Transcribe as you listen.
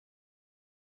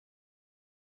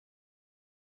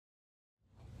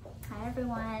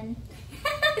everyone.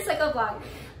 It's like a vlog.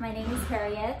 My name is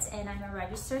Harriet and I'm a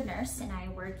registered nurse and I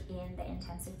work in the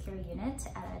intensive care unit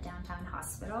at a downtown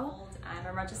hospital. I'm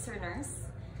a registered nurse.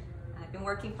 I've been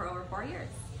working for over 4 years.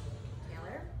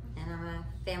 Taylor, and I'm a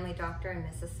family doctor in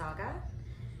Mississauga.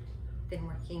 Been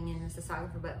working in Mississauga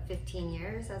for about 15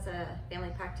 years as a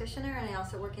family practitioner, and I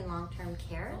also work in long-term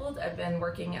care. I've been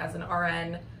working as an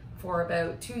RN for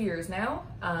about 2 years now,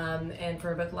 and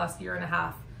for about the last year and a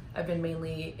half, I've been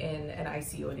mainly in an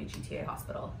ICU at a GTA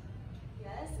hospital.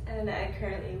 Yes, and I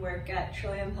currently work at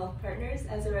Trillium Health Partners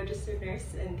as a registered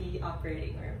nurse in the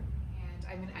operating room. And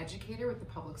I'm an educator with the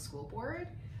Public School Board.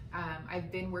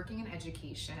 I've been working in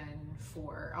education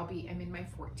for, I'm in my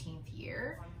 14th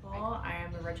year. I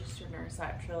am a registered nurse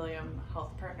at Trillium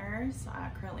Health Partners,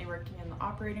 currently working in the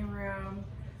operating room.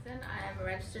 I am a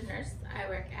registered nurse. I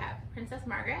work at Princess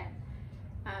Margaret,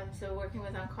 so working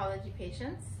with oncology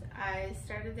patients. I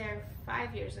started there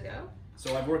 5 years ago.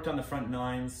 So I've worked on the front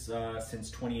lines since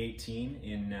 2018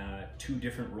 in 2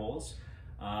 different roles.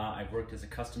 I've worked as a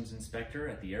customs inspector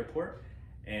at the airport,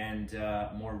 and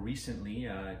more recently,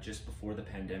 just before the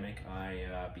pandemic,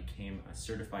 I became a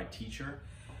certified teacher.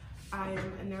 I'm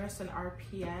a nurse and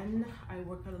RPN. I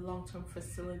work at a long-term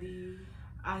facility.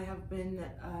 I have been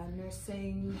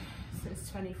nursing since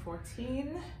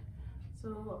 2014,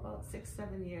 so about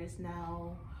 6-7 years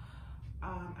now.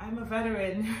 I'm a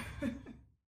veteran.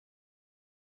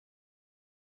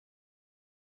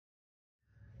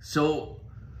 So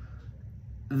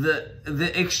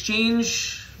the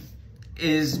exchange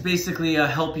is basically a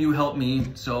help you, help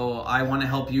me. So I want to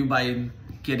help you by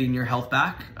getting your health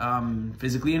back,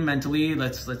 physically and mentally.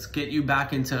 Let's get you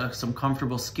back into some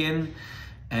comfortable skin,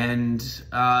 and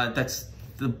that's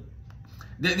the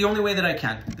only way that I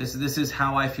can. This is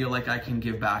how I feel like I can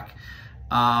give back.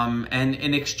 And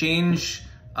in exchange,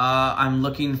 I'm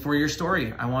looking for your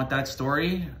story. I want that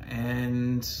story,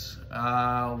 and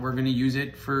we're gonna use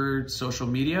it for social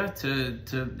media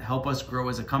to help us grow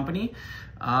as a company.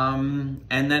 And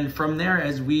then from there,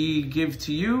 as we give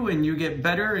to you and you get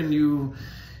better and you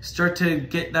start to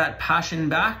get that passion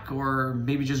back, or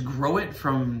maybe just grow it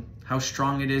from how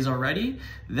strong it is already,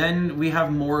 then we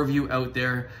have more of you out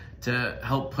there to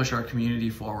help push our community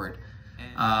forward.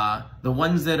 The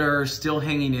ones that are still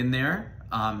hanging in there,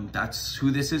 that's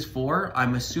who this is for.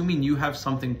 I'm assuming you have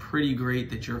something pretty great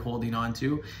that you're holding on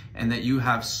to, and that you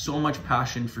have so much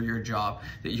passion for your job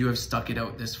that you have stuck it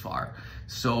out this far.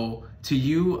 So to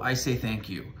you, I say thank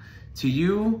you. To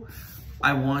you,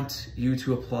 I want you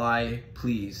to apply,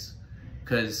 please,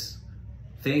 because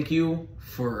thank you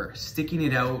for sticking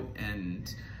it out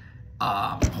and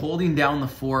holding down the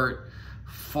fort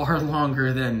far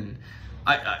longer than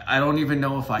I don't even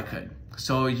know if I could.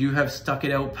 So you have stuck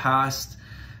it out past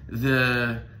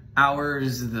the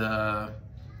hours, the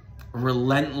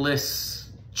relentless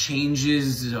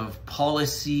changes of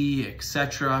policy,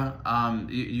 etc.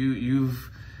 You've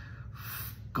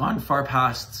gone far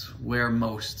past where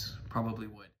most probably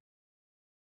would.